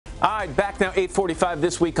All right, back now, 8:45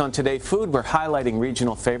 this week on Today Food. We're highlighting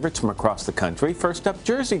regional favorites from across the country. First up,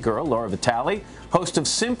 Jersey girl Laura Vitale, host of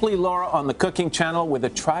Simply Laura on the Cooking Channel with a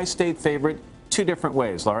tri-state favorite, two different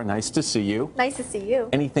ways. Laura, nice to see you. Nice to see you.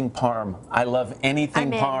 Anything parm. I love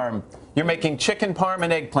anything parm. You're making chicken parm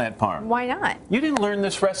and eggplant parm. Why not? You didn't learn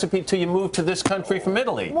this recipe till you moved to this country from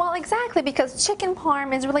Italy. Well, exactly, because chicken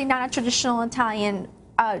parm is really not a traditional Italian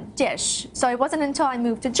dish. So it wasn't until I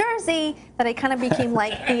moved to Jersey that it kind of became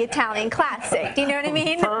like the Italian classic. Do you know what I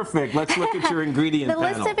mean? Perfect. Let's look at your ingredient panel.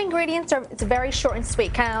 The list of ingredients it's very short and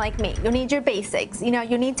sweet, kind of like me. You need your basics. You know,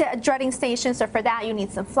 you need a dreading station. So for that, you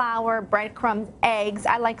need some flour, breadcrumbs, eggs.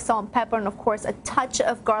 I like salt and pepper, and of course, a touch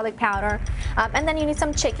of garlic powder. And then you need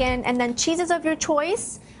some chicken, and then cheeses of your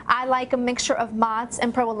choice. I like a mixture of mozz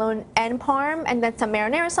and provolone and parm, and then some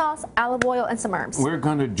marinara sauce, olive oil, and some herbs. We're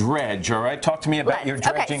going to dredge, all right? Talk to me about your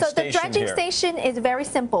dredging station. Okay, so the dredging station is very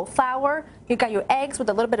simple. Flour, you got your eggs with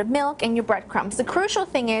a little bit of milk, and your breadcrumbs. The crucial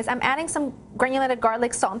thing is I'm adding some granulated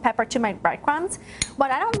garlic, salt, and pepper to my breadcrumbs.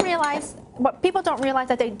 What people don't realize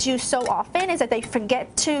that they do so often is that they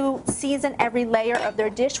forget to season every layer of their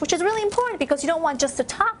dish, which is really important because you don't want just the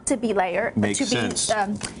top to be layered. Makes sense.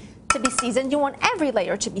 To be seasoned. You want every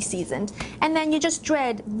layer to be seasoned. And then you just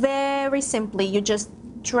dredge very simply. You just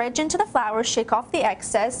dredge into the flour, shake off the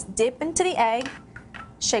excess, dip into the egg,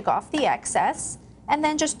 shake off the excess, and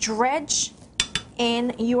then just dredge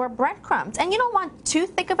in your breadcrumbs. And you don't want too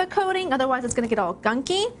thick of a coating, otherwise it's going to get all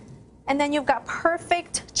gunky. And then you've got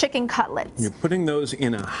perfect chicken cutlets. You're putting those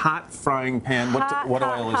in a hot frying pan. What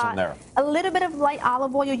oil is in there? A little bit of light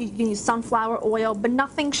olive oil. You can use sunflower oil, but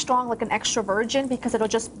nothing strong like an extra virgin because it'll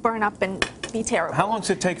just burn up and be terrible. How long does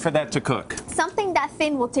it take for that to cook? Something that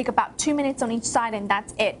thin will take about 2 minutes on each side, and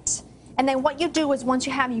that's it. And then what you do is once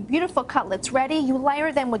you have your beautiful cutlets ready, you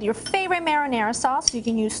layer them with your favorite marinara sauce. You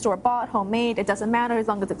can use store-bought, homemade. It doesn't matter as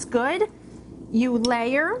long as it's good. You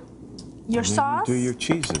layer your sauce. Do your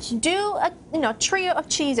cheeses. Do a trio of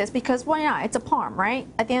cheeses because why not? It's a parm, right?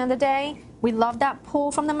 At the end of the day, we love that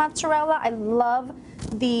pull from the mozzarella. I love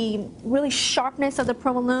the really sharpness of the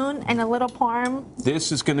provolone and a little parm.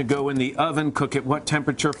 This is going to go in the oven. Cook at what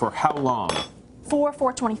temperature for how long?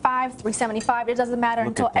 425, 375. It doesn't matter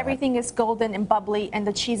until everything is golden and bubbly and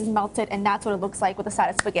the cheese is melted, and that's what it looks like with a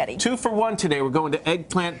side of spaghetti. 2 for 1 today. We're going to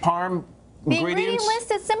eggplant parm. The ingredient list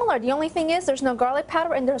is similar. The only thing is there's no garlic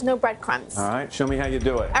powder and there's no breadcrumbs. All right, show me how you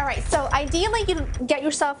do it. All right, so ideally you get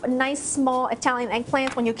yourself a nice small Italian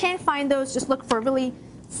eggplant. When you can't find those, just look for a really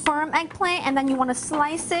firm eggplant, and then you want to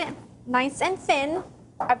slice it nice and thin.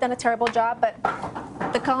 I've done a terrible job, but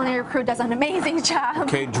the culinary crew does an amazing job.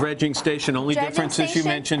 Okay, dredging station. Only difference is you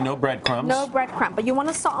mentioned no breadcrumbs. No breadcrumb, but you want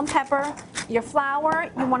to salt and pepper your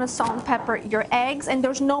flour. You want to salt and pepper your eggs, and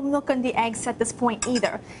there's no milk in the eggs at this point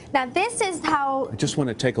either. Now this is how. I just want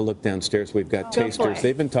to take a look downstairs. We've got tasters.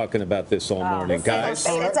 They've been talking about this all morning, guys.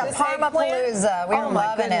 It's a Parmapalooza. We're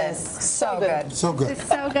loving it. So good. So good. It's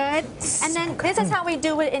so good. And then this is how we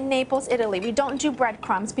do it in Naples, Italy. We don't do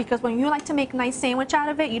breadcrumbs because when you like to make a nice sandwich out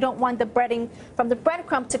of it, you don't want the breading from the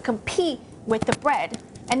breadcrumb to compete with the bread.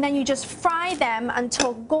 And then you just fry them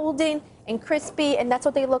until golden and crispy, and that's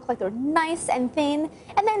what they look like. They're nice and thin.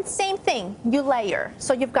 And then same thing, you layer.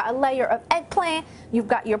 So you've got a layer of eggplant, you've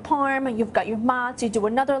got your parm, you've got your mozz, you do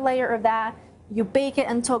another layer of that. You bake it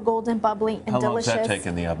until golden, bubbly, and delicious. How long does that take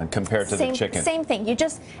in the oven compared to the chicken? Same thing.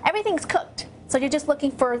 Everything's cooked. So you're just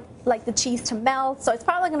looking for like the cheese to melt. So it's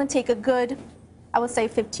probably going to take a good, I would say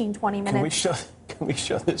 15, 20 minutes. Can we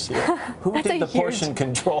show this here? Who did the portion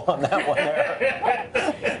control on that one there?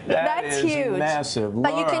 That's huge. Massive.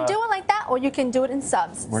 But you can do it like that, or you can do it in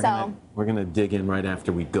subs. We're gonna dig in right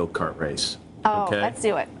after we go-kart race. Oh, okay? Let's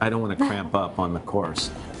do it. I don't want to cramp up on the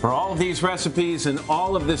course. For all of these recipes and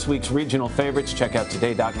all of this week's regional favorites, check out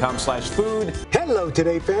today.com/food. Hello,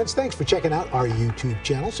 Today fans. Thanks for checking out our YouTube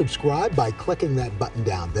channel. Subscribe by clicking that button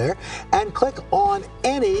down there and click on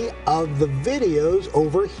any of the videos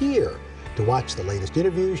over here to watch the latest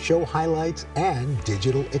interviews, show highlights, and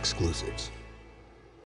digital exclusives.